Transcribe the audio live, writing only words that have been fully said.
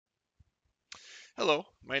Hello,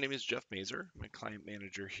 my name is Jeff Mazer. I'm a client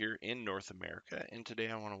manager here in North America, and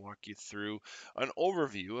today I want to walk you through an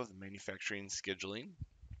overview of the manufacturing scheduling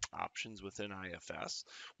options within IFS.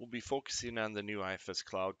 We'll be focusing on the new IFS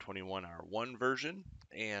Cloud 21R1 version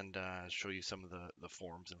and show you some of the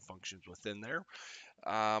forms and functions within there.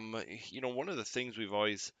 Um, One of the things we've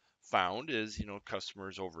always found is,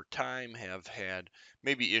 customers over time have had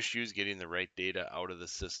maybe issues getting the right data out of the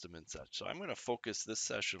system and such. So I'm going to focus this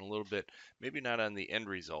session a little bit, maybe not on the end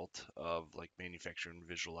result of like manufacturing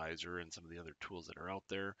visualizer and some of the other tools that are out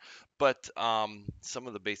there, but some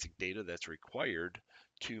of the basic data that's required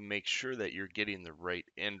to make sure that you're getting the right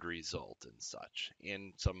end result and such.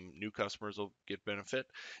 And some new customers will get benefit,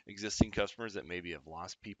 existing customers that maybe have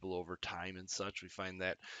lost people over time and such. We find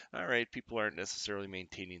that, all right, people aren't necessarily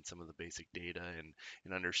maintaining some of the basic data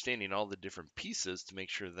and understanding all the different pieces to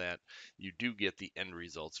make sure that you do get the end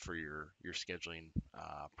results for your scheduling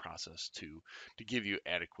process to give you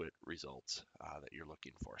adequate results that you're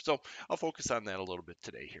looking for. So I'll focus on that a little bit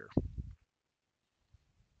today here.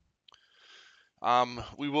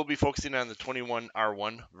 We will be focusing on the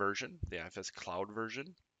 21R1 version, the IFS Cloud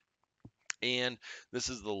version. And this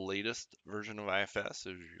is the latest version of IFS.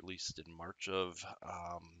 It was released in March of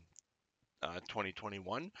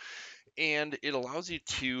 2021, and it allows you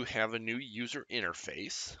to have a new user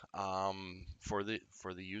interface for the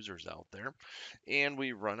users out there. And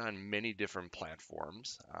we run on many different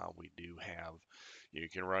platforms. We do have you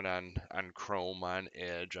can run on Chrome, on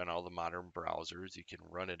Edge, on all the modern browsers. You can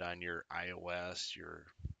run it on your iOS, your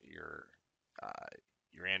uh,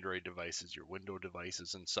 your Android devices, your Windows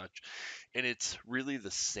devices, and such. And it's really the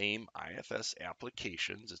same IFS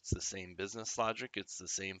applications. It's the same business logic. It's the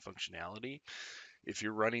same functionality. If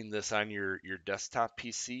you're running this on your desktop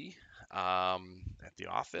PC at the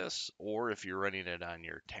office, or if you're running it on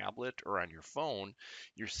your tablet or on your phone,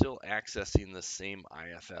 you're still accessing the same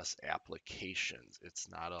IFS applications. It's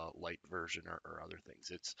not a light version or other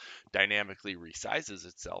things. It's dynamically resizes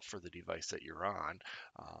itself for the device that you're on,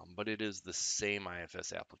 but it is the same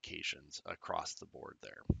IFS applications across the board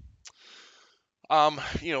there.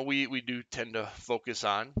 We do tend to focus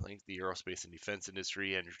on like the aerospace and defense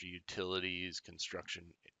industry, energy utilities, construction,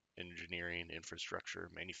 engineering, infrastructure,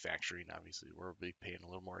 manufacturing. Obviously, we'll be paying a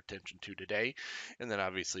little more attention to today, and then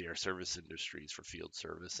obviously our service industries for field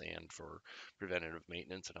service and for preventative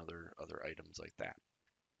maintenance and other items like that.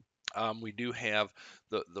 We do have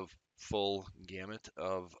the full gamut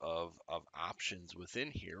of options within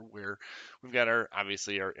here where we've got our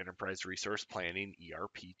obviously our enterprise resource planning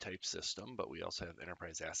ERP type system, but we also have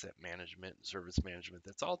enterprise asset management and service management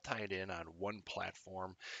that's all tied in on one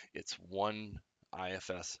platform. It's one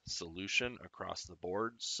IFS solution across the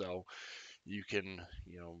board. So you can,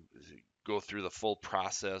 go through the full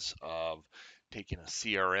process of taking a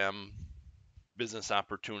CRM business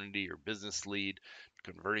opportunity or business lead,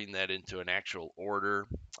 converting that into an actual order,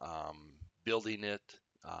 building it,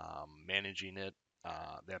 managing it,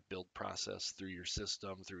 that build process through your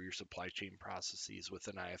system, through your supply chain processes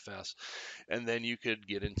within IFS. And then you could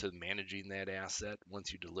get into managing that asset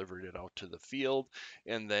once you delivered it out to the field.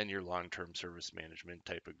 And then your long term service management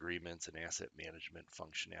type agreements and asset management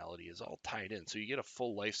functionality is all tied in. So you get a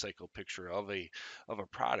full life cycle picture of a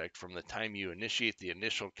product from the time you initiate the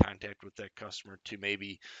initial contact with that customer to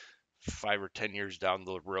maybe 5 or 10 years down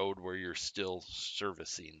the road where you're still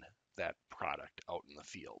servicing that product out in the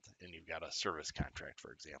field and you've got a service contract,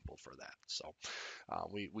 for example, for that. So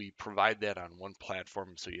we provide that on one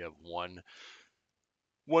platform, so you have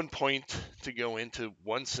one point to go into,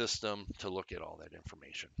 one system to look at all that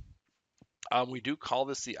information. We do call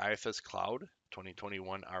this the IFS Cloud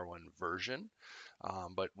 2021 R1 version,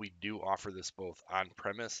 but we do offer this both on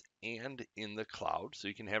premise and in the cloud. So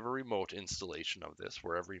you can have a remote installation of this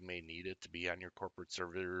wherever you may need it to be on your corporate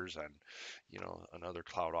servers, on another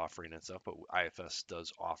cloud offering and stuff. But IFS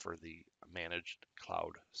does offer the managed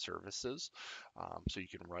cloud services, so you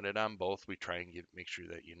can run it on both. We try and make sure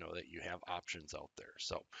that you know that you have options out there.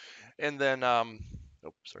 So, and then, oh,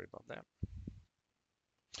 sorry about that.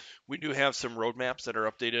 We do have some roadmaps that are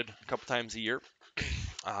updated a couple times a year.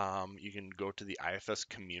 You can go to the IFS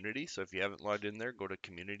community. So if you haven't logged in there, go to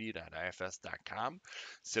community.ifs.com,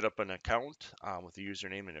 set up an account with a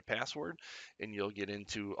username and a password, and you'll get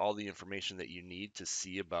into all the information that you need to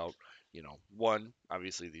see about, one,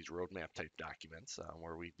 obviously these roadmap type documents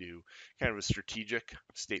where we do kind of a strategic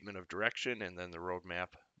statement of direction and then the roadmap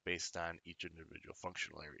based on each individual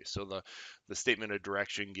functional area. So the statement of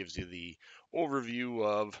direction gives you the overview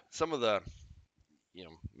of some of the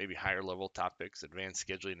maybe higher level topics, advanced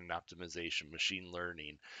scheduling and optimization, machine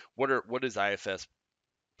learning. What is IFS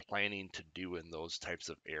planning to do in those types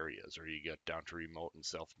of areas, or you get down to remote and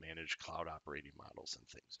self-managed cloud operating models and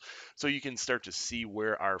things. So you can start to see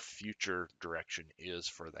where our future direction is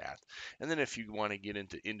for that. And then if you want to get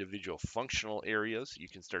into individual functional areas, you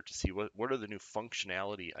can start to see what are the new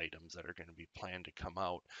functionality items that are going to be planned to come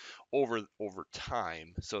out over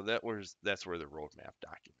time. So that's where the roadmap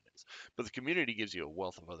document is. But the community gives you a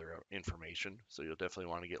wealth of other information, so you'll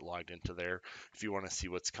definitely want to get logged into there if you want to see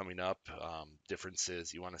what's coming up,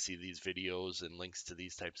 differences. You want to see these videos and links to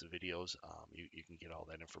these types of videos. You can get all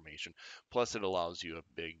that information. Plus, it allows you a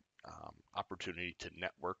big opportunity to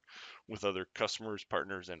network with other customers,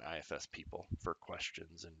 partners, and IFS people for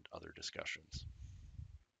questions and other discussions.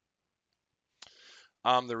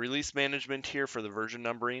 The release management here for the version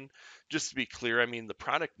numbering, just to be clear, I mean, the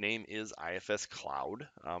product name is IFS Cloud.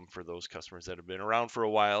 For those customers that have been around for a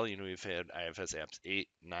while, we've had IFS apps 8,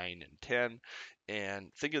 9, and 10.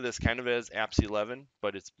 And think of this kind of as apps 11,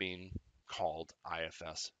 but it's being called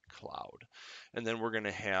IFS Cloud. And then we're going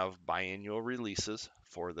to have biannual releases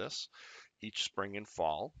for this each spring and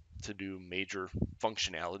fall to do major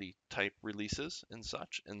functionality type releases and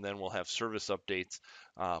such. And then we'll have service updates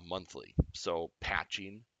monthly. So patch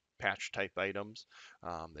type items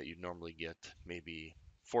that you'd normally get maybe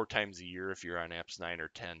 4 times a year if you're on apps 9 or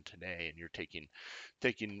 10 today and you're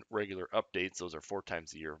taking regular updates. Those are 4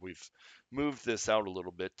 times a year. We've moved this out a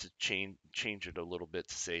little bit to change it a little bit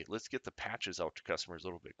to say let's get the patches out to customers a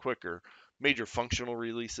little bit quicker. Major functional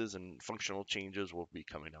releases and functional changes will be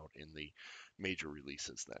coming out in the major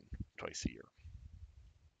releases then twice a year.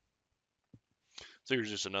 So here's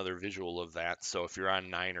just another visual of that. So if you're on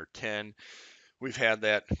 9 or 10, we've had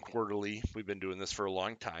that quarterly. We've been doing this for a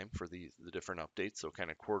long time for the different updates. So kind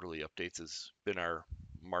of quarterly updates has been our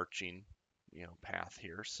marching, path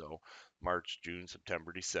here. So March, June,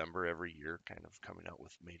 September, December every year, kind of coming out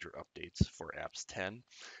with major updates for apps 10.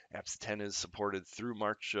 Apps 10 is supported through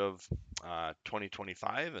March of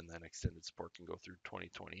 2025, and then extended support can go through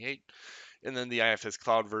 2028. And then the IFS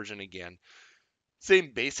Cloud version again.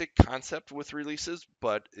 Same basic concept with releases,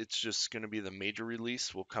 but it's just going to be the major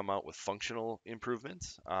release will come out with functional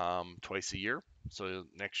improvements twice a year. So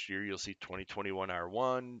next year you'll see 2021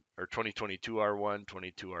 R1 or 2022 R1,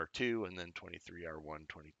 22 R2, and then 23 R1,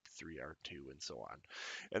 23 R2, and so on.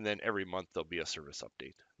 And then every month there'll be a service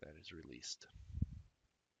update that is released.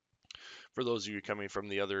 For those of you coming from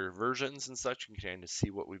the other versions and such, you can kind of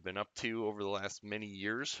see what we've been up to over the last many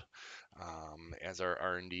years as our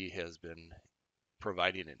R&D has been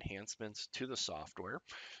providing enhancements to the software.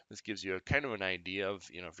 This gives you a kind of an idea of,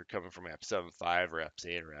 if you're coming from apps 7.5 or apps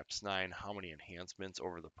 8 or apps 9, how many enhancements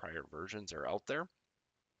over the prior versions are out there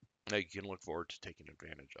that you can look forward to taking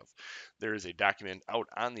advantage of. There is a document out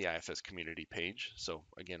on the IFS community page. So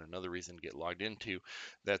again, another reason to get logged into.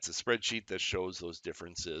 That's a spreadsheet that shows those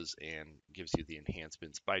differences and gives you the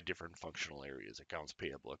enhancements by different functional areas: accounts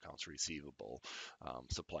payable, accounts receivable,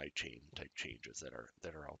 supply chain type changes that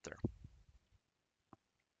are out there.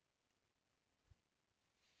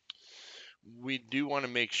 We do want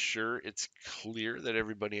to make sure it's clear that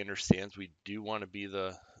everybody understands we do want to be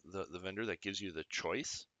the vendor that gives you the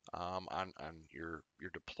choice on your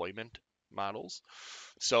deployment models.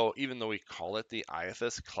 So even though we call it the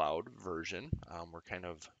IFS Cloud version, we're kind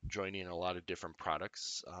of joining a lot of different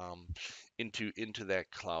products into that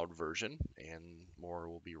cloud version, and more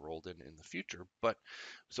will be rolled in the future. But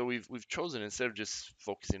so we've chosen, instead of just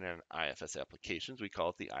focusing on IFS applications, we call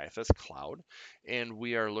it the IFS Cloud, and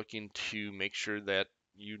we are looking to make sure that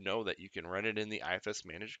that you can run it in the IFS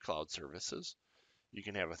managed cloud services. You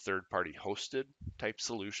can have a third-party hosted type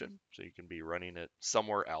solution, so you can be running it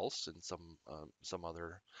somewhere else in some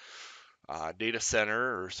other data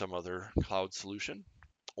center or some other cloud solution,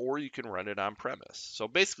 or you can run it on premise. So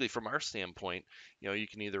basically, from our standpoint, you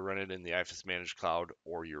can either run it in the IFS managed cloud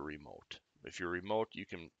or you're remote. If you're remote, you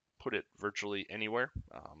can put it virtually anywhere.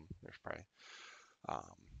 There's probably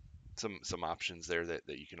some options there that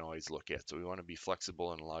you can always look at. So we want to be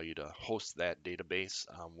flexible and allow you to host that database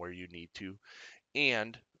where you need to,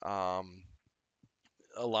 and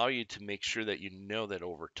allow you to make sure that that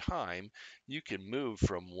over time you can move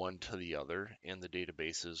from one to the other, and the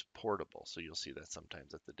database is portable. So you'll see that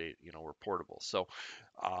sometimes that the data, we're portable. So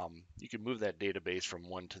you can move that database from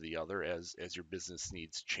one to the other as your business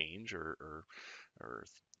needs change, or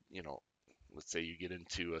let's say you get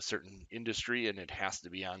into a certain industry and it has to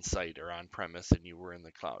be on site or on premise and you were in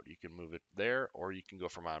the cloud. You can move it there, or you can go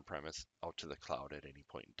from on premise out to the cloud at any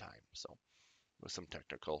point in time. So with some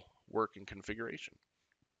technical work and configuration.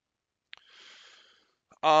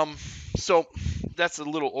 So that's a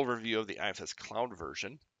little overview of the IFS Cloud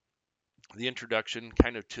version. the introduction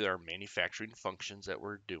kind of to our manufacturing functions that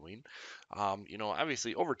we're doing.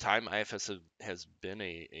 Obviously over time, IFS has been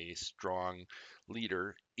a strong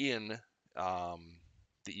leader in um,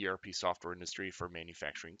 the ERP software industry for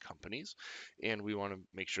manufacturing companies, and we want to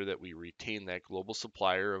make sure that we retain that global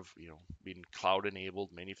supplier of being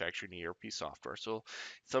cloud-enabled manufacturing ERP software. So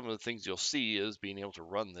some of the things you'll see is being able to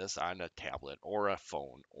run this on a tablet or a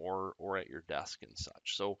phone or at your desk and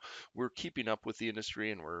such. So we're keeping up with the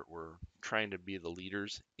industry, and we're trying to be the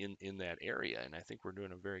leaders in that area, and I think we're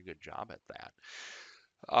doing a very good job at that.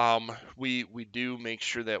 We do make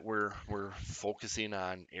sure that we're focusing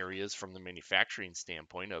on areas from the manufacturing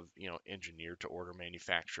standpoint of engineer to order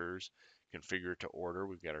manufacturers, configure to order.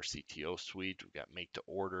 We've got our CTO suite, we've got make to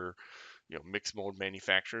order, mixed mode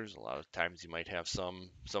manufacturers. A lot of times you might have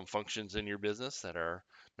some functions in your business that are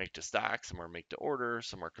make to stock, some are make to order,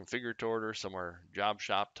 some are configured to order, some are job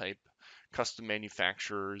shop type custom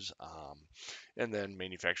manufacturers, and then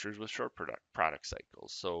manufacturers with short product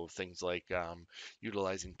cycles. So things like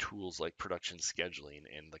utilizing tools like production scheduling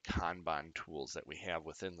and the Kanban tools that we have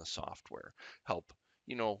within the software help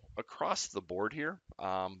across the board here,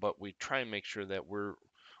 but we try and make sure that we're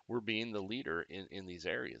being the leader in these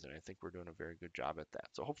areas, and I think we're doing a very good job at that.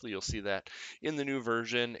 So hopefully you'll see that in the new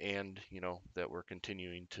version, and that we're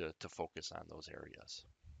continuing to focus on those areas.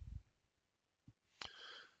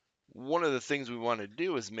 One of the things we want to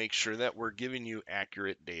do is make sure that we're giving you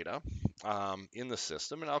accurate data in the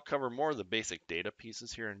system, and I'll cover more of the basic data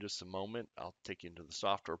pieces here in just a moment. I'll take you into the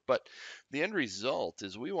software, but the end result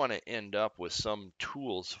is we want to end up with some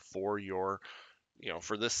tools for your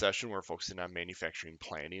for this session, we're focusing on manufacturing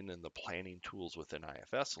planning and the planning tools within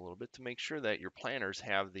IFS a little bit to make sure that your planners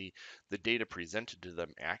have the data presented to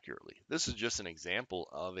them accurately. This is just an example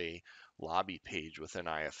of a lobby page within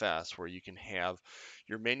IFS where you can have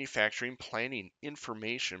your manufacturing planning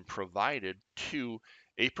information provided to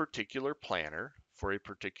a particular planner for a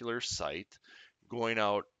particular site going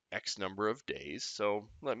out X number of days. So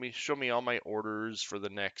show me all my orders for the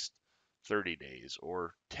next 30 days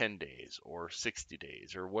or 10 days or 60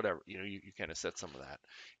 days or whatever. You kind of set some of that,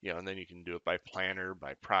 and then you can do it by planner,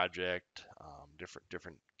 by project,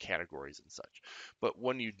 different categories and such. But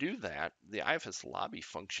when you do that, the IFS lobby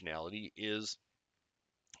functionality is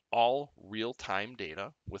all real-time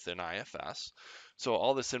data within IFS. So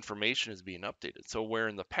all this information is being updated. So where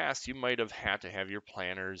in the past you might have had to have your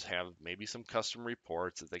planners have maybe some custom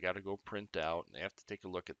reports that they got to go print out, and they have to take a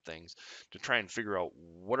look at things to try and figure out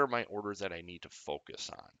what are my orders that I need to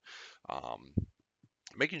focus on.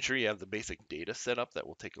 Making sure you have the basic data set up that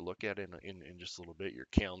we'll take a look at in just a little bit. Your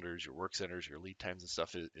calendars, your work centers, your lead times and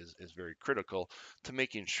stuff is very critical to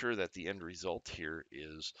making sure that the end result here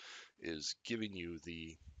is giving you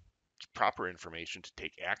the proper information to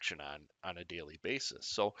take action on a daily basis.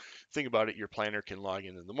 So think about it, your planner can log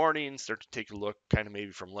in the morning, start to take a look kind of maybe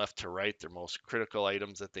from left to right, their most critical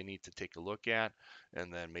items that they need to take a look at,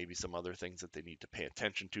 and then maybe some other things that they need to pay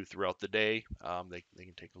attention to throughout the day. They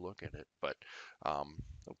can take a look at it. But oh,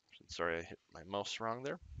 sorry, I hit my mouse wrong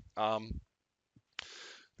there.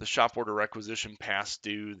 The shop order requisition past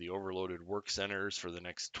due, the overloaded work centers for the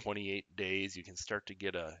next 28 days. You can start to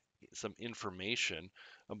get some information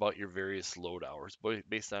about your various load hours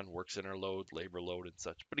based on work center load, labor load, and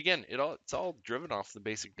such. But again, it's all driven off the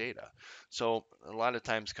basic data. So a lot of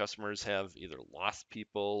times customers have either lost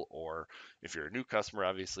people, or if you're a new customer,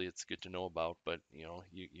 obviously it's good to know about, but you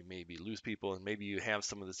maybe lose people, and maybe you have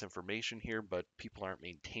some of this information here, but people aren't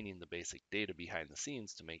maintaining the basic data behind the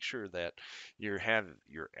scenes to make sure that you have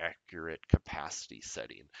your accurate capacity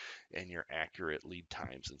setting and your accurate lead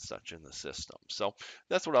times and such in the system. So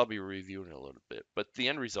that's what I'll be reviewing a little bit. But the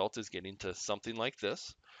end result is getting to something like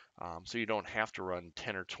this. So you don't have to run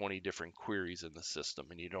 10 or 20 different queries in the system,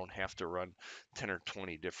 and you don't have to run 10 or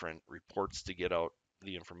 20 different reports to get out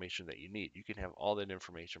the information that you need. You can have all that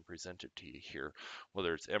information presented to you here,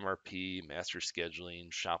 whether it's MRP, master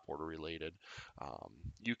scheduling, shop order related.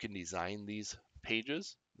 You can design these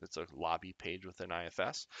pages. It's a lobby page within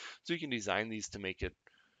IFS. So you can design these to make it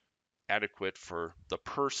adequate for the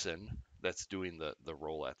person that's doing the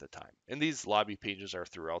role at the time. And these lobby pages are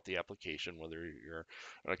throughout the application, whether you're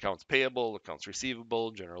an accounts payable, accounts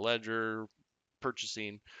receivable, general ledger,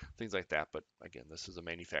 purchasing, things like that. But again, this is a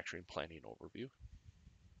manufacturing planning overview.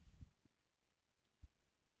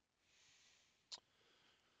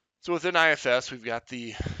 So within IFS, we've got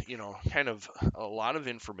the, kind of a lot of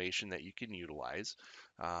information that you can utilize.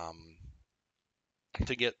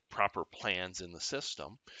 To get proper plans in the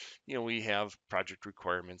system. We have project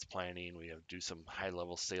requirements planning, we have do some high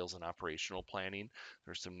level sales and operational planning.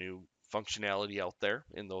 There's some new functionality out there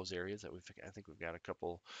in those areas that I think we've got a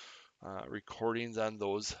couple recordings on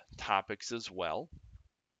those topics as well.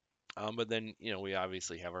 But then, we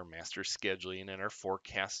obviously have our master scheduling and our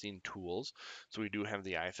forecasting tools. So we do have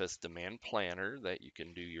the IFS demand planner that you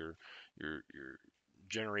can do your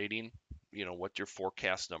generating, what your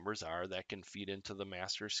forecast numbers are. That can feed into the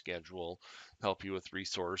master schedule, help you with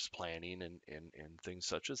resource planning and things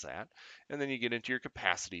such as that. And then you get into your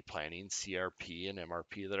capacity planning, CRP and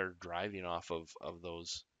MRP that are driving off of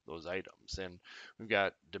those items. And we've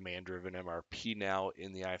got demand driven MRP now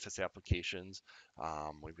in the IFS applications.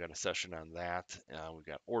 We've got a session on that. We've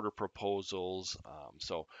got order proposals,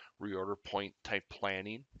 so reorder point type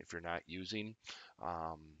planning if you're not using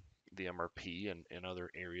um, the MRP and other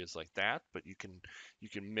areas like that. But you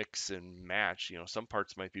can mix and match. Some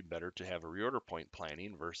parts might be better to have a reorder point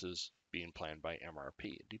planning versus being planned by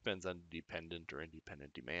MRP. It depends on dependent or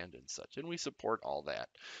independent demand and such. And we support all that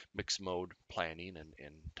mixed mode planning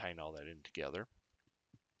and tying all that in together.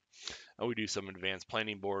 We do some advanced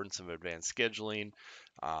planning board and some advanced scheduling.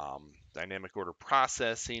 Dynamic order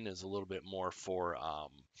processing is a little bit more for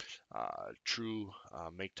true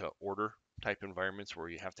make to order type environments where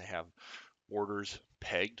you have to have orders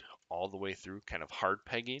pegged all the way through, kind of hard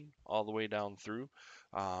pegging all the way down through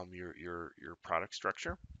your product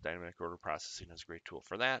structure. Dynamic order processing is a great tool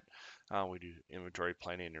for that. We do inventory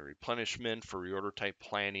planning and replenishment for reorder type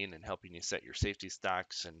planning and helping you set your safety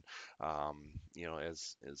stocks and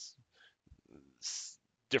as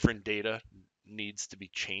different data needs to be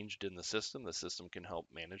changed in the system can help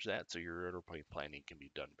manage that so your order point planning can be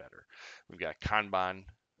done better. We've got Kanban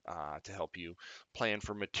to help you plan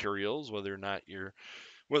for materials, whether or not you're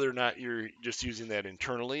just using that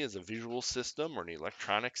internally as a visual system or an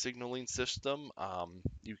electronic signaling system.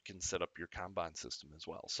 You can set up your Kanban system as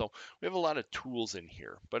well. So we have a lot of tools in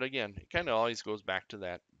here, but again, it kind of always goes back to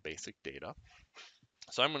that basic data.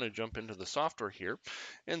 So I'm going to jump into the software here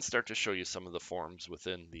and start to show you some of the forms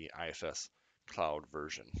within the IFS cloud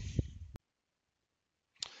version.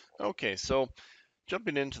 Okay, so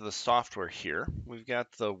jumping into the software here, we've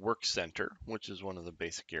got the work center, which is one of the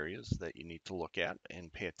basic areas that you need to look at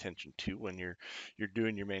and pay attention to when you're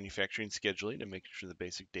doing your manufacturing scheduling and making sure the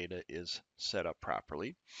basic data is set up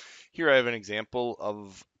properly. Here I have an example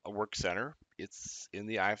of a work center. It's in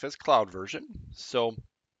the IFS cloud version. So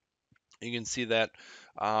you can see that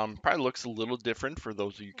probably looks a little different for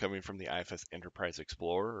those of you coming from the IFS Enterprise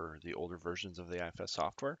Explorer or the older versions of the IFS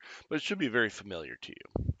software, but it should be very familiar to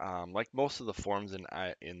you. Like most of the forms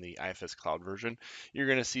in the IFS Cloud version, you're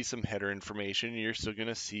going to see some header information. You're still going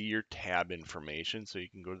to see your tab information, so you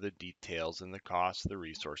can go to the details and the costs, the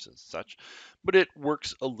resources, and such. But it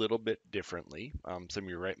works a little bit differently. Some of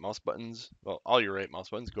your right mouse buttons, well, all your right mouse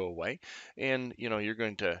buttons go away, and you're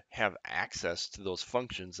going to have access to those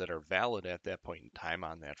functions that are valid at that point in time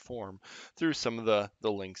on that form through some of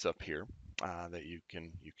the links up here that you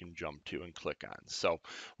can jump to and click on. So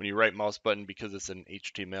when you right mouse button, because it's an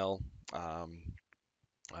HTML uh,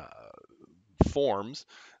 forms,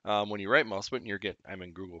 when you right mouse button, I'm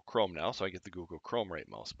in Google Chrome now, so I get the Google Chrome right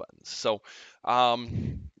mouse buttons. So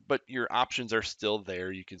but your options are still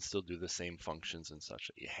there. You can still do the same functions and such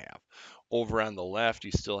that you have. Over on the left,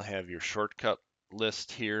 you still have your shortcut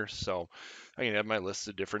list here. So I can have my list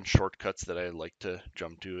of different shortcuts that I like to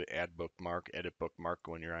jump to, add bookmark, edit bookmark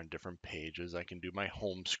when you're on different pages. I can do my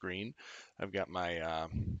home screen. I've got my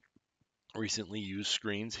recently used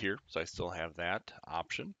screens here, so I still have that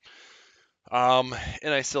option. And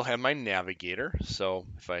I still have my navigator. So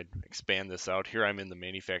if I expand this out here, I'm in the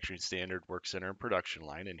manufacturing standard work center and production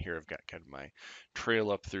line. And here I've got kind of my trail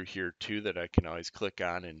up through here too that I can always click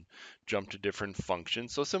on and jump to different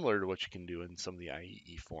functions. So similar to what you can do in some of the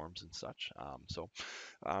IEE forms and such.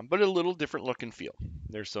 But a little different look and feel.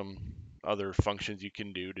 There's some other functions you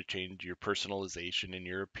can do to change your personalization and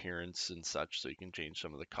your appearance and such. So you can change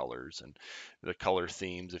some of the colors and the color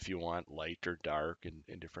themes if you want light or dark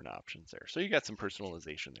and different options there. So you got some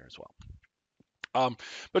personalization there as well.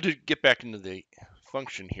 But to get back into the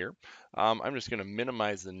function here, I'm just going to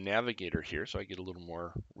minimize the navigator here so I get a little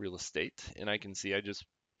more real estate. And I can see I just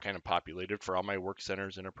kind of populated for all my work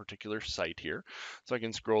centers in a particular site here. So I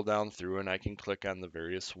can scroll down through and I can click on the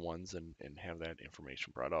various ones and have that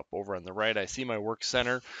information brought up. Over on the right, I see my work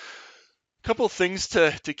center. Couple things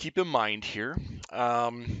to keep in mind here.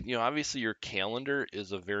 Obviously your calendar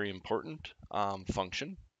is a very important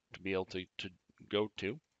function to be able to go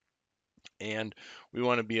to. And we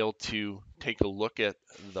want to be able to take a look at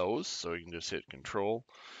those. So you can just hit Control,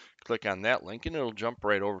 Click on that link and it'll jump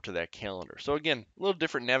right over to that calendar. So again, a little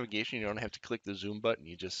different navigation. You don't have to click the zoom button.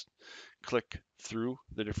 You just click through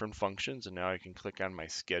the different functions, and now I can click on my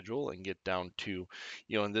schedule and get down to,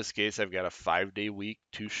 in this case, I've got a 5-day week,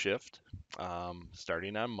 2 shift,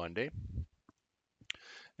 starting on Monday.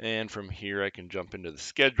 And from here, I can jump into the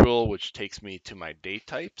schedule, which takes me to my day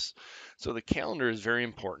types. So the calendar is very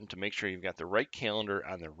important to make sure you've got the right calendar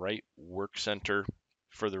on the right work center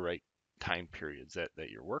for the right time periods that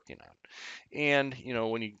you're working on. And,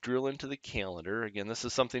 when you drill into the calendar, again, this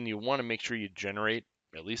is something you want to make sure you generate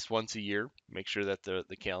at least once a year. Make sure that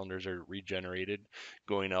the calendars are regenerated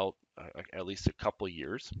going out at least a couple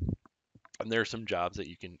years. And there are some jobs that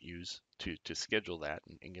you can use to schedule that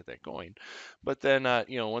and get that going. But then,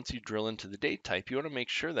 once you drill into the date type, you want to make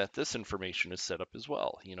sure that this information is set up as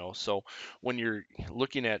well. So when you're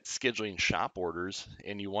looking at scheduling shop orders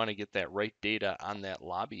and you want to get that right data on that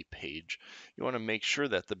lobby page, you want to make sure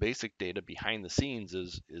that the basic data behind the scenes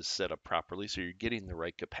is set up properly, so you're getting the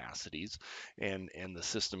right capacities, and the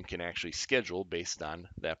system can actually schedule based on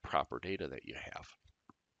that proper data that you have.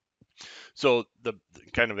 So the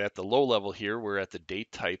kind of at the low level here, we're at the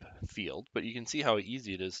date type field, but you can see how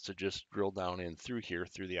easy it is to just drill down in through here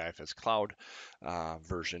through the IFS Cloud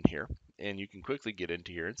version here. And you can quickly get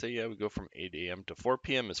into here and say, yeah, we go from 8 a.m. to 4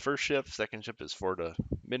 p.m. is first shift, second shift is 4 to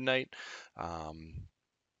midnight.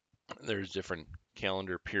 There's different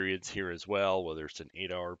calendar periods here as well, whether it's an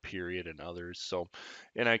 8-hour period and others. So,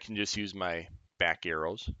 and I can just use my back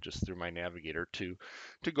arrows just through my navigator to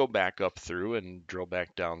go back up through and drill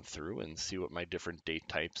back down through and see what my different date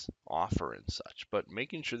types offer and such. But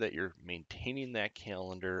making sure that you're maintaining that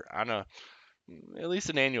calendar on a at least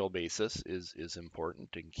an annual basis is important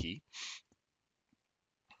and key.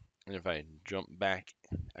 And if I jump back,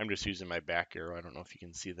 I'm just using my back arrow. I don't know if you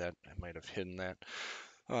can see that. I might have hidden that.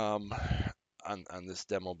 Um, on this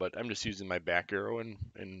demo, but I'm just using my back arrow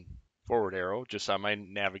and forward arrow just on my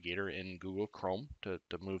navigator in Google Chrome to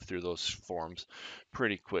move through those forms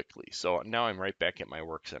pretty quickly. So now I'm right back at my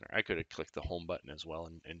work center. I could have clicked the home button as well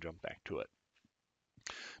and jumped back to it.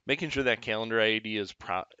 Making sure that calendar ID is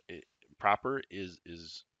proper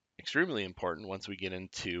is extremely important once we get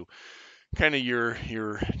into kind of your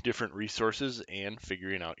different resources and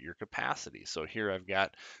figuring out your capacity. So here I've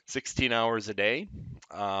got 16 hours a day.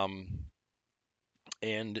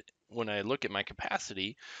 And when I look at my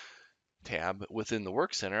capacity tab within the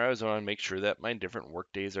work center, I always want to make sure that my different work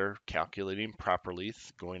days are calculating properly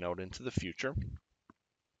going out into the future.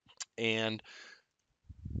 And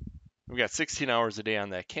we've got 16 hours a day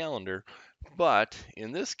on that calendar, but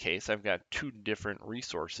in this case, I've got 2 different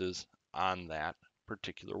resources on that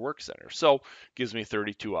particular work center. So it gives me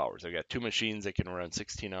 32 hours. I've got 2 machines that can run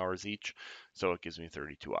 16 hours each, so it gives me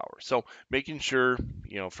 32 hours. So making sure,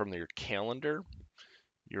 from your calendar,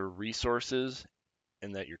 your resources,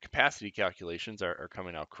 and that your capacity calculations are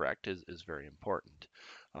coming out correct is very important.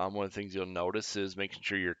 One of the things you'll notice is making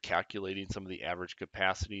sure you're calculating some of the average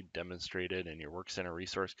capacity demonstrated in your work center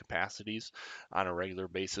resource capacities on a regular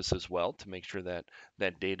basis as well, to make sure that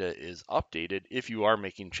that data is updated if you are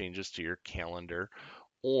making changes to your calendar,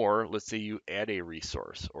 or let's say you add a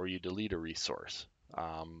resource or you delete a resource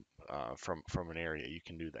from an area, you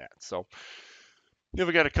can do that. So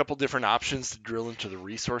we've got a couple different options to drill into the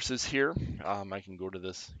resources here. I can go to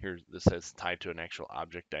this here. This says tied to an actual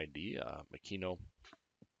object ID, Makino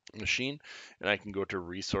machine, and I can go to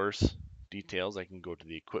resource details. I can go to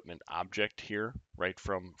the equipment object here right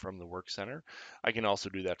from the work center. I can also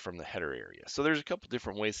do that from the header area. So there's a couple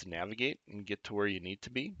different ways to navigate and get to where you need to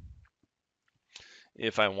be.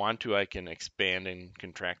 If I want to, I can expand and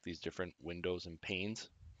contract these different windows and panes,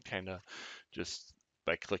 kind of just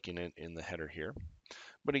by clicking it in the header here.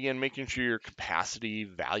 But again, making sure your capacity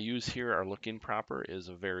values here are looking proper is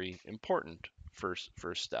a very important first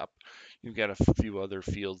step. You've got a few other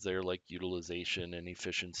fields there like utilization and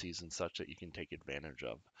efficiencies and such that you can take advantage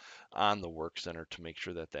of on the work center to make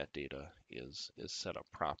sure that that data is set up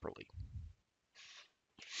properly.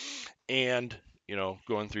 And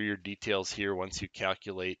going through your details here, once you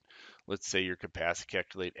calculate, let's say your capacity,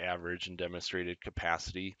 calculate average and demonstrated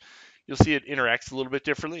capacity, you'll see it interacts a little bit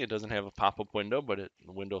differently. It doesn't have a pop-up window, but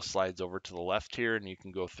the window slides over to the left here, and you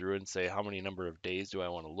can go through and say how many number of days do I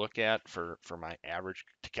want to look at for my average,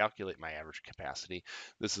 to calculate my average capacity.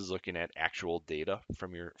 This is looking at actual data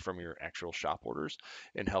from your actual shop orders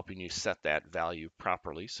and helping you set that value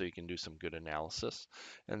properly so you can do some good analysis.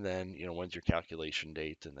 And then when's your calculation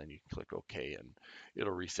date, and then you can click OK, and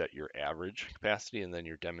it'll reset your average capacity, and then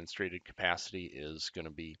your demonstrated capacity is going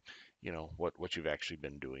to be what you've actually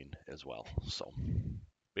been doing as well. So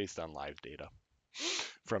based on live data.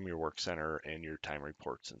 from your work center and your time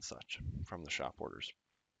reports and such from the shop orders.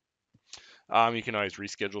 You can always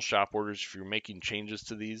reschedule shop orders if you're making changes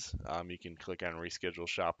to these. You can click on reschedule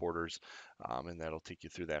shop orders, and that'll take you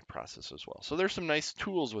through that process as well. So there's some nice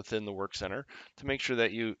tools within the work center to make sure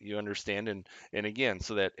that you understand, and again,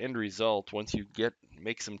 so that end result, once you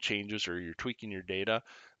make some changes or you're tweaking your data,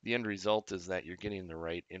 the end result is that you're getting the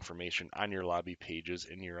right information on your lobby pages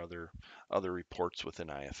and your other reports within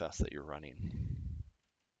IFS that you're running.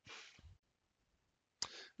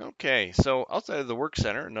 Okay, so outside of the work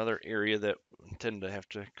center, another area that we tend to have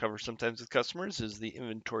to cover sometimes with customers is the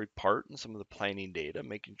inventory part and some of the planning data,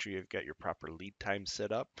 making sure you've got your proper lead time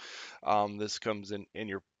set up. This comes in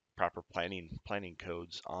your proper planning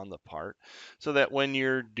codes on the part, so that when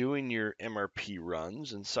you're doing your MRP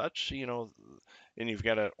runs and such, and you've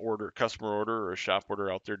got a customer order or a shop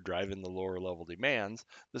order out there driving the lower level demands,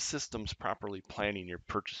 the system's properly planning your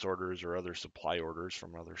purchase orders or other supply orders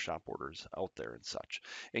from other shop orders out there and such,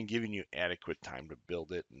 and giving you adequate time to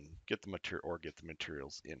build it and get the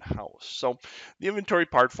materials in house. So the inventory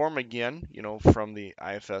part form, again, from the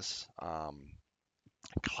IFS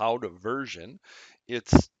cloud version,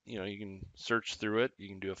 it's you can search through it. You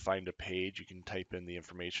can do a find a page. You can type in the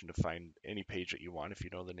information to find any page that you want if you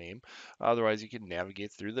know the name. Otherwise, you can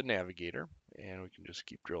navigate through the navigator, and we can just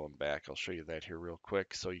keep drilling back. I'll show you that here real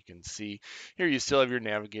quick so you can see here you still have your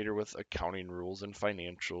navigator with accounting rules and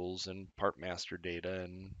financials and part master data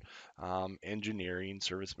and engineering,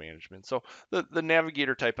 service management. So the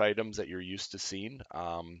navigator type items that you're used to seeing,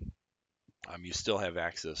 you still have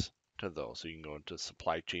access to those. So you can go into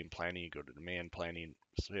supply chain planning, you go to demand planning,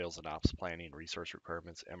 sales and ops planning, resource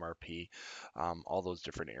requirements, MRP, all those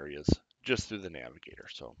different areas just through the navigator.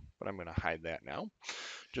 So, but I'm going to hide that now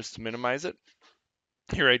just to minimize it.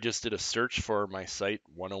 Here I just did a search for my site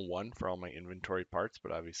 101 for all my inventory parts,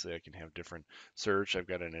 but obviously I can have different search. I've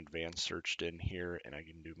got an advanced searched in here, and I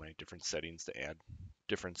can do my different settings to add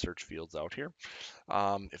different search fields out here.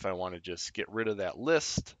 If I want to just get rid of that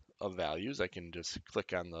list of values, I can just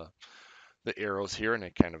click on the arrows here, and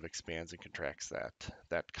it kind of expands and contracts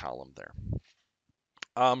that column there.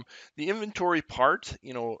 The inventory part,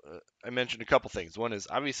 I mentioned a couple things. One is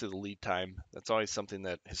obviously the lead time. That's always something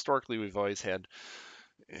that historically we've always had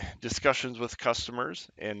discussions with customers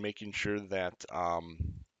and making sure that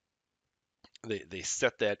they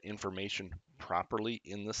set that information properly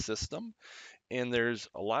in the system. And there's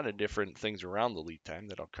a lot of different things around the lead time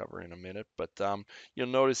that I'll cover in a minute. But you'll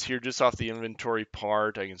notice here just off the inventory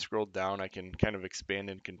part, I can scroll down. I can kind of expand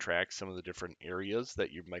and contract some of the different areas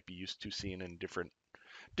that you might be used to seeing in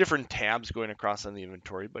different tabs going across on the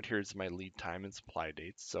inventory, but here's my lead time and supply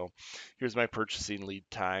dates. So here's my purchasing lead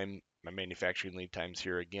time, my manufacturing lead times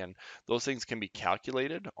here again. Those things can be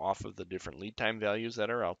calculated off of the different lead time values that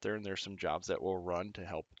are out there, and there's some jobs that will run to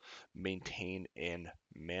help maintain and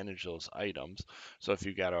manage those items. So if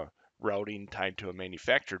you've got a routing tied to a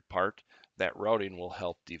manufactured part, that routing will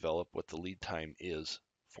help develop what the lead time is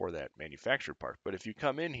for that manufactured part. But if you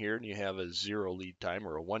come in here and you have a 0 lead time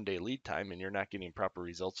or a 1-day lead time and you're not getting proper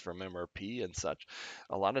results from MRP and such,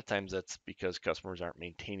 a lot of times that's because customers aren't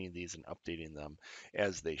maintaining these and updating them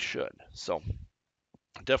as they should. So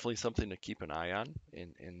definitely something to keep an eye on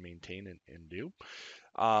and maintain and do.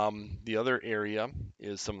 The other area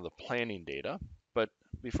is some of the planning data. But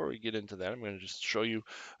before we get into that, I'm going to just show you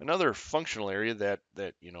another functional area that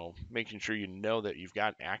making sure you know that you've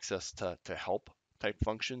got access to help type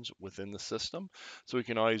functions within the system. So we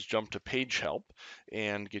can always jump to page help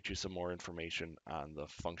and get you some more information on the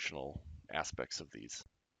functional aspects of these.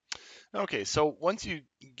 Okay, so once you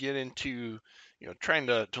get into trying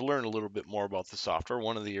to learn a little bit more about the software,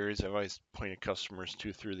 one of the areas I've always pointed customers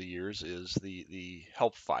to through the years is the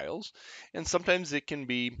help files, and sometimes it can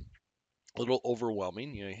be a little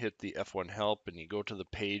overwhelming. You hit the F1 help and you go to the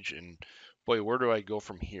page, and boy, where do I go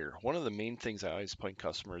from here? One of the main things I always point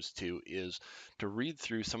customers to is to read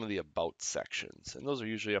through some of the about sections, and those are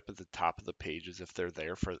usually up at the top of the pages if they're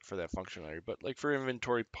there for that functionality. But like for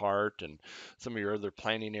inventory part and some of your other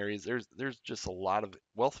planning areas, there's just a lot of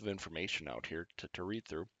wealth of information out here to read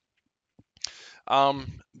through.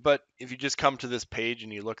 But if you just come to this page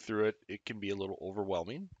and you look through it, it can be a little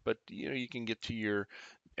overwhelming. But you can get to your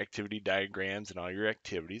activity diagrams and all your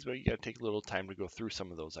activities, but you got to take a little time to go through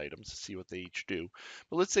some of those items to see what they each do.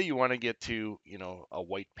 But let's say you want to get to a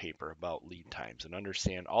white paper about lead times and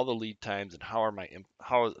understand all the lead times and how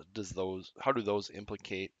do those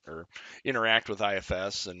implicate or interact with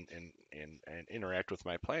IFS and interact with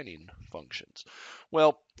my planning functions.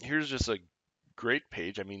 Well, here's just a great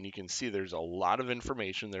page. I mean, you can see there's a lot of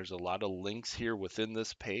information. There's a lot of links here within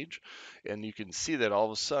this page. And you can see that all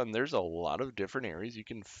of a sudden there's a lot of different areas you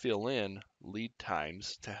can fill in lead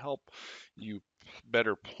times to help you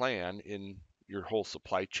better plan in your whole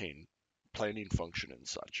supply chain planning function and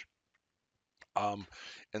such. Um,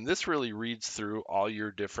 and this really reads through all your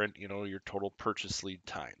different, your total purchase lead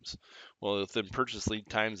times. Well, within purchase lead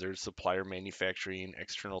times, there's supplier manufacturing,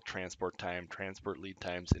 external transport time, transport lead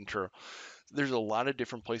times, there's a lot of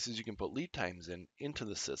different places you can put lead times into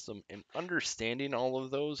the system, and understanding all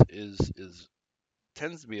of those is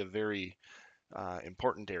tends to be a very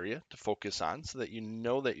important area to focus on, so that you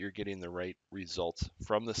know that you're getting the right results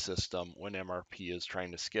from the system when MRP is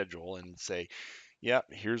trying to schedule and say, yeah,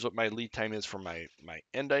 here's what my lead time is for my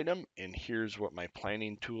end item, and here's what my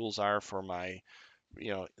planning tools are for my,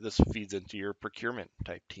 this feeds into your procurement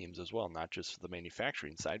type teams as well, not just the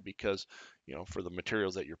manufacturing side, because, for the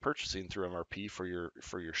materials that you're purchasing through MRP for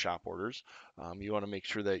your shop orders, you want to make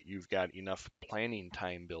sure that you've got enough planning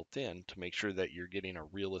time built in to make sure that you're getting a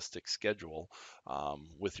realistic schedule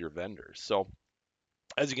with your vendors. So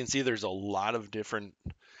as you can see, there's a lot of different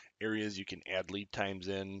areas you can add lead times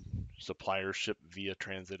in. Supplier ship via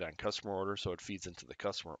transit on customer order, so it feeds into the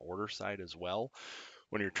customer order side as well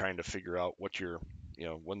when you're trying to figure out what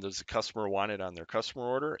when does the customer want it on their customer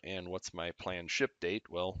order, and what's my planned ship date.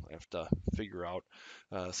 Well, I have to figure out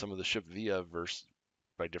some of the ship via versus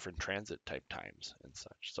by different transit type times and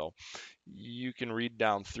such. So you can read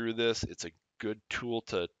down through this. It's a good tool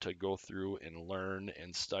to go through and learn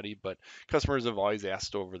and study. But customers have always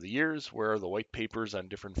asked over the years, where are the white papers on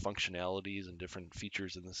different functionalities and different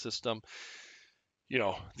features in the system?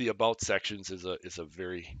 The about sections is a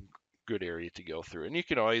very good area to go through. And you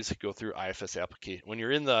can always go through IFS application. When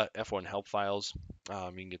you're in the F1 help files, you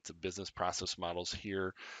can get the business process models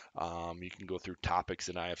here. You can go through topics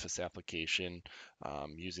in IFS application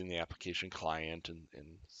using the application client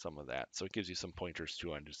and some of that. So it gives you some pointers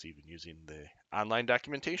too on just even using the online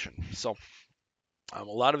documentation. So a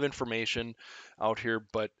lot of information out here,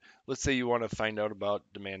 but let's say you want to find out about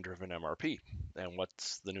demand-driven MRP and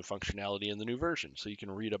what's the new functionality in the new version. So you can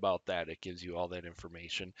read about that. It gives you all that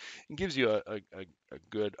information and gives you a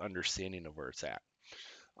good understanding of where it's at.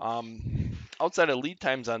 Outside of lead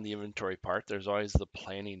times on the inventory part, there's always the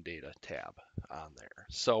planning data tab on there.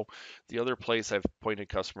 So the other place I've pointed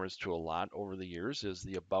customers to a lot over the years is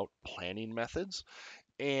the about planning methods,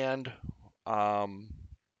 and um,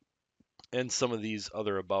 and some of these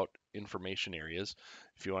other about information areas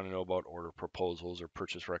if you want to know about order proposals or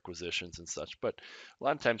purchase requisitions and such. But a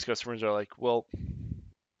lot of times customers are like, well,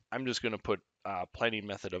 I'm just going to put planning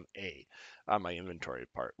method of A on my inventory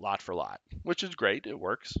part, lot for lot, which is great. It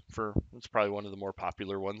works it's probably one of the more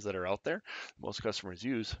popular ones that are out there, most customers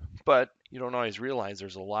use. But you don't always realize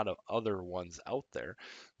there's a lot of other ones out there.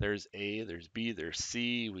 There's A, there's B, there's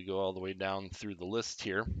C. We go all the way down through the list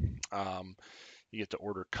here. You get to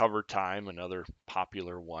order cover time, another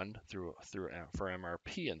popular one through for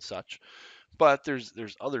MRP and such. But there's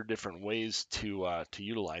other different ways to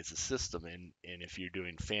utilize the system, and if you're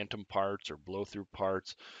doing phantom parts or blow through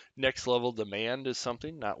parts, next level demand is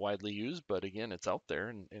something not widely used, but again, it's out there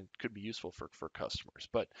and could be useful for customers.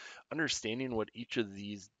 But understanding what each of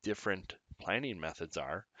these different planning methods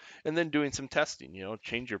are, and then doing some testing,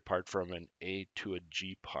 change your part from an A to a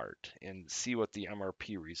G part and see what the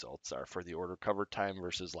MRP results are for the order cover time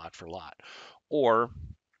versus lot for lot. Or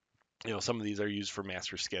some of these are used for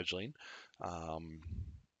master scheduling, um,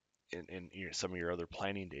 and some of your other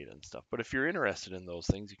planning data and stuff. But if you're interested in those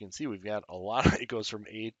things, you can see we've got a lot. It goes from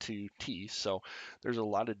A to T, so there's a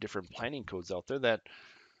lot of different planning codes out there that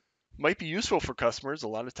might be useful for customers. A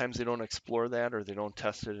lot of times they don't explore that, or they don't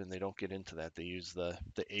test it, and they don't get into that. They use the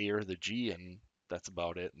A or the G, and that's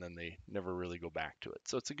about it, and then they never really go back to it.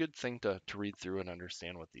 So it's a good thing to read through and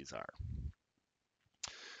understand what these are.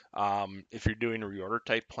 If you're doing a reorder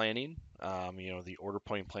type planning, the order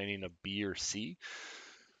point planning of B or C.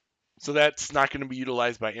 So that's not going to be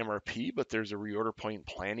utilized by MRP, but there's a reorder point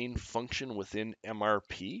planning function within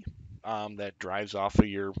MRP that drives off of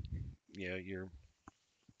your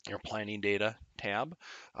planning data tab,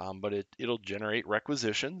 but it'll generate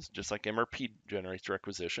requisitions just like MRP generates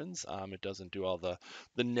requisitions. It doesn't do all the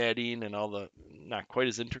netting and all the, not quite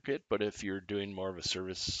as intricate, but if you're doing more of a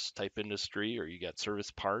service type industry, or you got service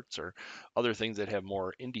parts or other things that have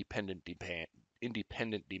more independent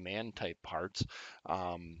demand type parts,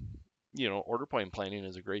 order point planning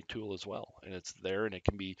is a great tool as well, and it's there and it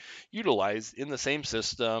can be utilized in the same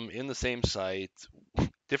system, in the same site,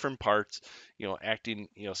 different parts, acting,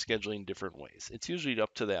 scheduling different ways. It's usually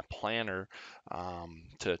up to that planner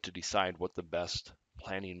to decide what the best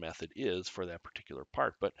planning method is for that particular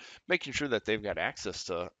part. But making sure that they've got access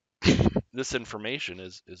to this information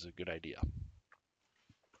is a good idea.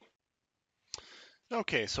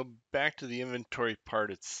 Okay, so back to the inventory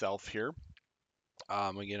part itself here.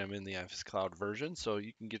 Again, I'm in the IFS Cloud version, so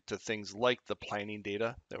you can get to things like the planning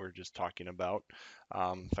data that we're just talking about.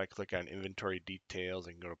 If I click on inventory details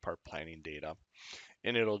and go to part planning data,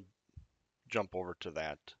 and it'll jump over to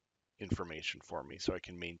that information for me so I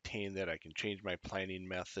can maintain that. I can change my planning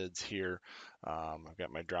methods here. I've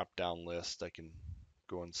got my drop down list. I can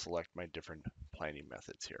go and select my different planning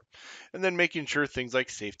methods here. And then making sure things like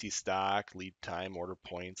safety stock, lead time, order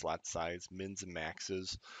points, lot size, mins and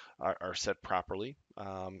maxes are set properly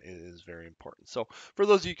is very important. So for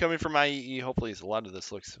those of you coming from IEE, hopefully a lot of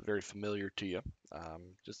this looks very familiar to you.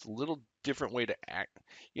 Just a little different way to act,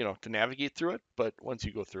 to navigate through it. But once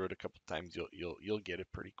you go through it a couple times, you'll get it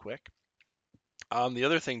pretty quick. The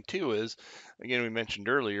other thing too is, again, we mentioned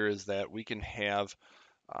earlier, is that we can have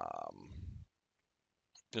um,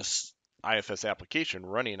 this IFS application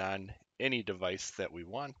running on any device that we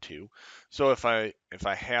want to. So if I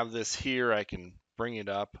have this here, I can bring it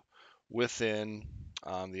up within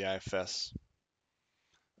the IFS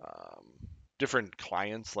um, different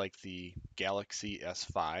clients like the Galaxy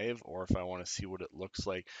S5, or if I want to see what it looks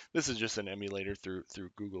like. This is just an emulator through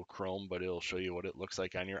Google Chrome, but it'll show you what it looks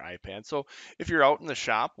like on your iPad. So if you're out in the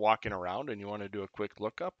shop walking around and you want to do a quick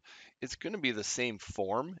lookup, it's going to be the same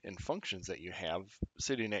form and functions that you have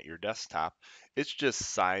sitting at your desktop. It's just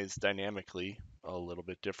sized dynamically a little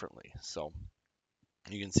bit differently. So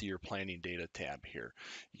you can see your planning data tab here.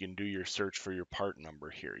 You can do your search for your part number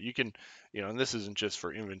here. You can, and this isn't just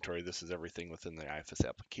for inventory, this is everything within the IFS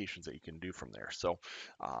applications that you can do from there. So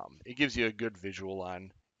it gives you a good visual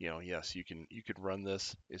on, yes, you could run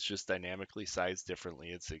this. It's just dynamically sized differently.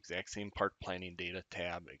 It's the exact same part planning data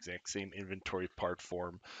tab, exact same inventory part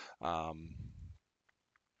form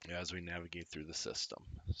as we navigate through the system.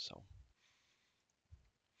 So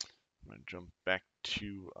I'm going to jump back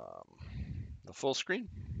to the full screen.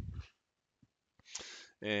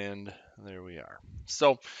 And there we are.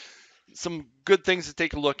 So some good things to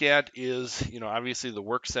take a look at is, obviously the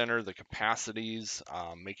work center, the capacities,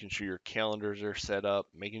 making sure your calendars are set up,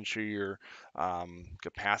 making sure your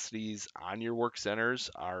capacities on your work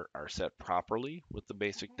centers are set properly with the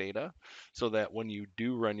basic data, so that when you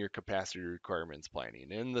do run your capacity requirements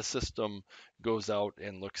planning and the system goes out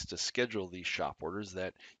and looks to schedule these shop orders,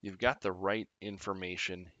 that you've got the right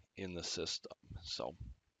information in the system. So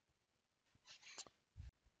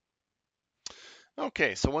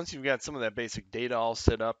okay, so once you've got some of that basic data all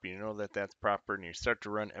set up, you know that that's proper, and you start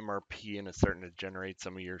to run MRP, and it's starting to generate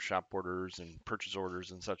some of your shop orders and purchase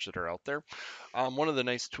orders and such that are out there. One of the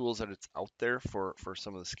nice tools that it's out there for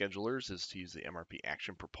some of the schedulers is to use the MRP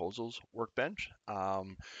Action Proposals workbench.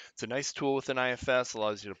 It's a nice tool within IFS,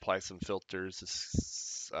 allows you to apply some filters,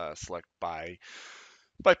 select by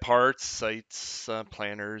parts, sites,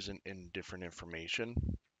 planners, and different information.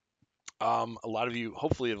 A lot of you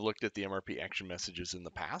hopefully have looked at the MRP action messages in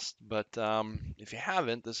the past, but if you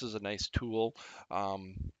haven't, this is a nice tool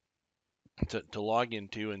um, to log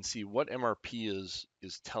into and see what MRP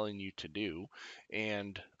is telling you to do,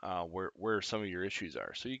 and where some of your issues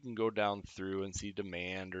are. So you can go down through and see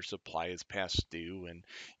demand or supply is past due, and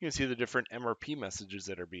you can see the different MRP messages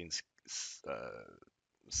that are being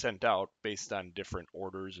sent out based on different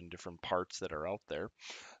orders and different parts that are out there.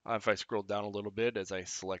 If I scroll down a little bit, as I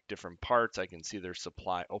select different parts, I can see their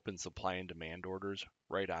open supply and demand orders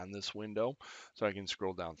right on this window. So I can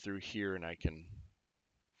scroll down through here and I can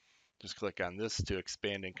just click on this to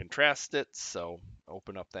expand and contrast it. So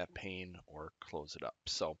open up that pane or close it up.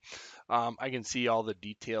 So I can see all the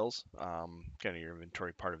details, kind of your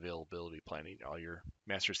inventory part availability planning, all your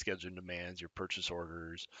master schedule and demands, your purchase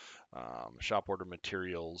orders, shop order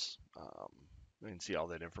materials. I can see all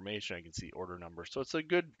that information. I can see order number. So it's a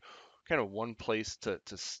good kind of one place to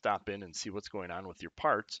stop in and see what's going on with your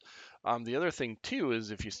parts. The other thing too is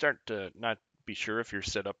if you start to not be sure if you're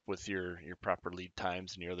set up with your proper lead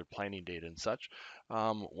times and your other planning data and such.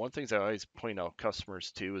 One thing I always point out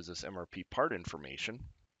customers to is this MRP part information.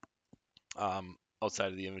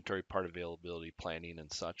 Outside of the inventory part availability planning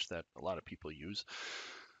and such that a lot of people use.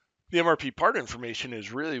 The MRP part information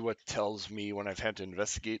is really what tells me when I've had to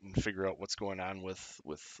investigate and figure out what's going on with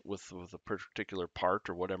a particular part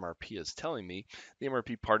or what MRP is telling me. The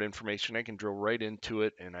MRP part information, I can drill right into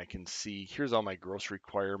it and I can see here's all my gross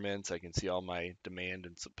requirements. I can see all my demand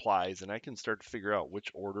and supplies, and I can start to figure out which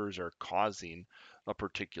orders are causing a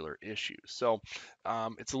particular issue. So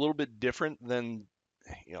it's a little bit different than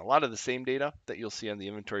a lot of the same data that you'll see on the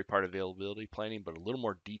inventory part availability planning, but a little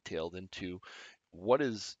more detailed into what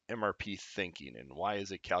is MRP thinking and why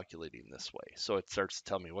is it calculating this way? So it starts to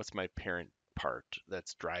tell me what's my parent part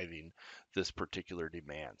that's driving this particular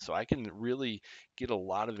demand. So I can really get a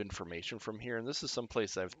lot of information from here. And this is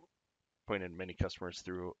someplace I've pointed many customers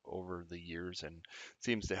through over the years and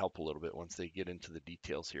seems to help a little bit once they get into the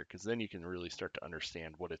details here, because then you can really start to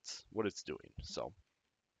understand what it's doing. So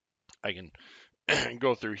I can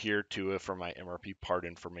go through here to for my MRP part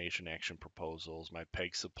information, action proposals, my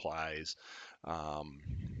peg supplies, um,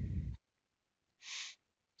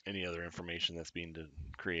 any other information that's being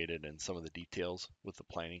created, and some of the details with the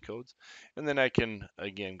planning codes. And then I can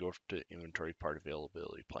again go to inventory part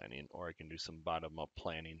availability planning, or I can do some bottom up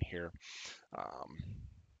planning here, um,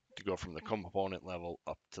 to go from the component level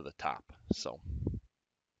up to the top. So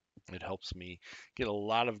it helps me get a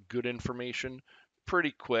lot of good information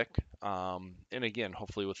pretty quick. And again,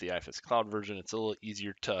 hopefully with the IFS Cloud version, it's a little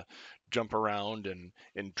easier to jump around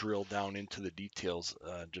and drill down into the details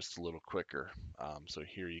just a little quicker. So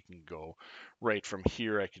here you can go right from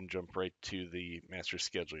here. I can jump right to the master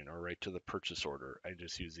scheduling or right to the purchase order. I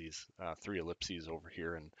just use these three ellipses over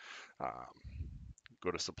here and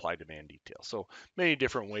go to supply demand detail. So many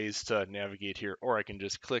different ways to navigate here, or I can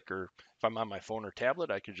just click, or if I'm on my phone or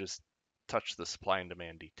tablet, I could just touch the supply and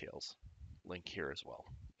demand details link here as well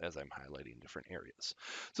as I'm highlighting different areas.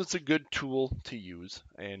 So it's a good tool to use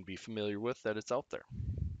and be familiar with that it's out there.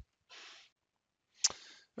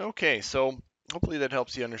 Okay, so hopefully that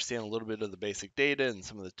helps you understand a little bit of the basic data and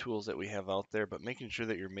some of the tools that we have out there, but making sure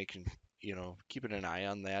that you're keeping an eye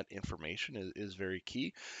on that information is very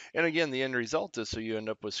key. And again, the end result is so you end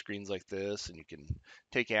up with screens like this and you can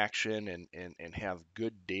take action and have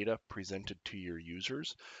good data presented to your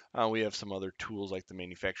users. We have some other tools like the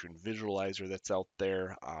manufacturing visualizer that's out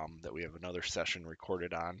there, that we have another session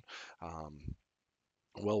recorded on.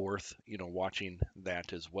 Well worth watching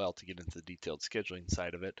that as well to get into the detailed scheduling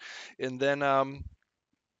side of it. And then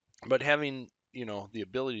but having the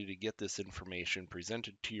ability to get this information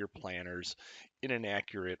presented to your planners in an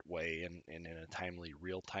accurate way and in a timely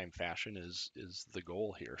real-time fashion is the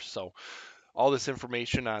goal here. So all this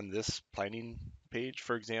information on this planning page,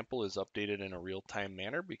 for example, is updated in a real-time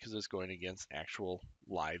manner because it's going against actual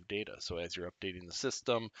live data. So as you're updating the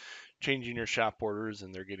system, changing your shop orders,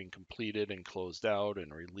 and they're getting completed and closed out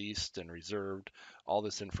and released and reserved, all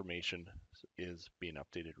this information is being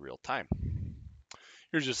updated real time.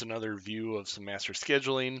 Here's just another view of some master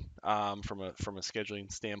scheduling from a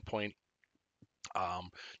scheduling standpoint.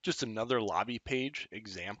 Just another lobby page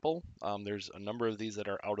example. There's a number of these that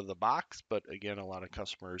are out of the box, but again, a lot of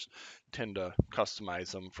customers tend to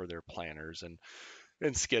customize them for their planners and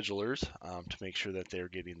schedulers, to make sure that they're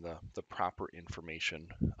getting the proper information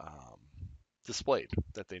displayed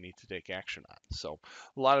that they need to take action on. So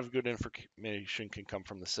a lot of good information can come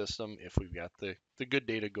from the system if we've got the good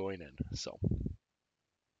data going in. So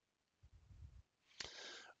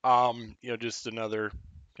just another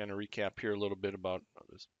kind of recap here a little bit about, I'll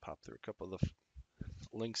just pop through a couple of the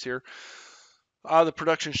links here. The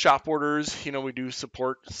production shop orders, we do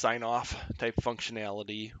support sign off type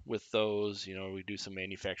functionality with those. We do some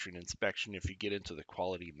manufacturing inspection. If you get into the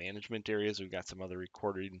quality management areas, we've got some other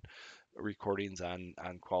recordings on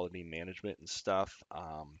quality management and stuff.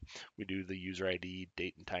 We do the user ID,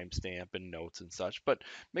 date and time stamp, and notes and such. But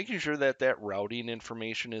making sure that routing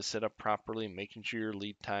information is set up properly, making sure your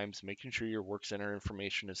lead times, making sure your work center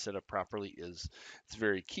information is set up properly it's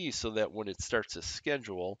very key, so that when it starts to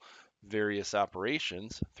schedule various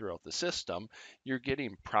operations throughout the system, you're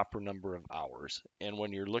getting proper number of hours. And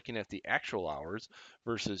when you're looking at the actual hours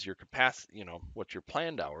versus your capacity, what your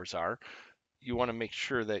planned hours are, you want to make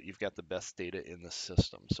sure that you've got the best data in the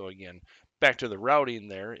system. So again, back to the routing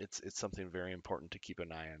there, it's something very important to keep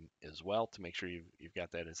an eye on as well, to make sure you've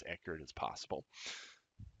got that as accurate as possible.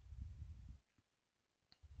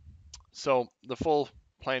 So the full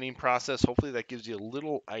planning process, hopefully that gives you a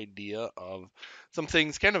little idea of some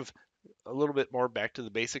things, kind of a little bit more back to the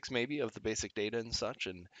basics maybe of the basic data and such,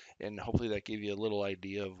 and hopefully that gave you a little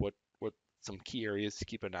idea of what some key areas to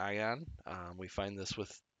keep an eye on. We find this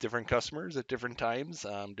with different customers at different times,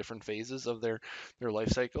 different phases of their life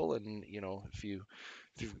cycle, and if you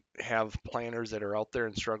have planners that are out there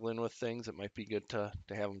and struggling with things, it might be good to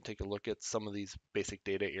have them take a look at some of these basic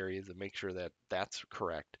data areas and make sure that that's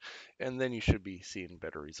correct. And then you should be seeing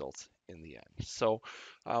better results in the end. So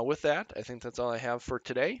with that, I think that's all I have for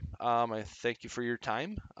today. I thank you for your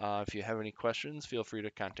time. If you have any questions, feel free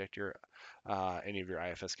to contact any of your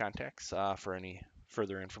IFS contacts for any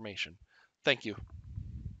further information. Thank you.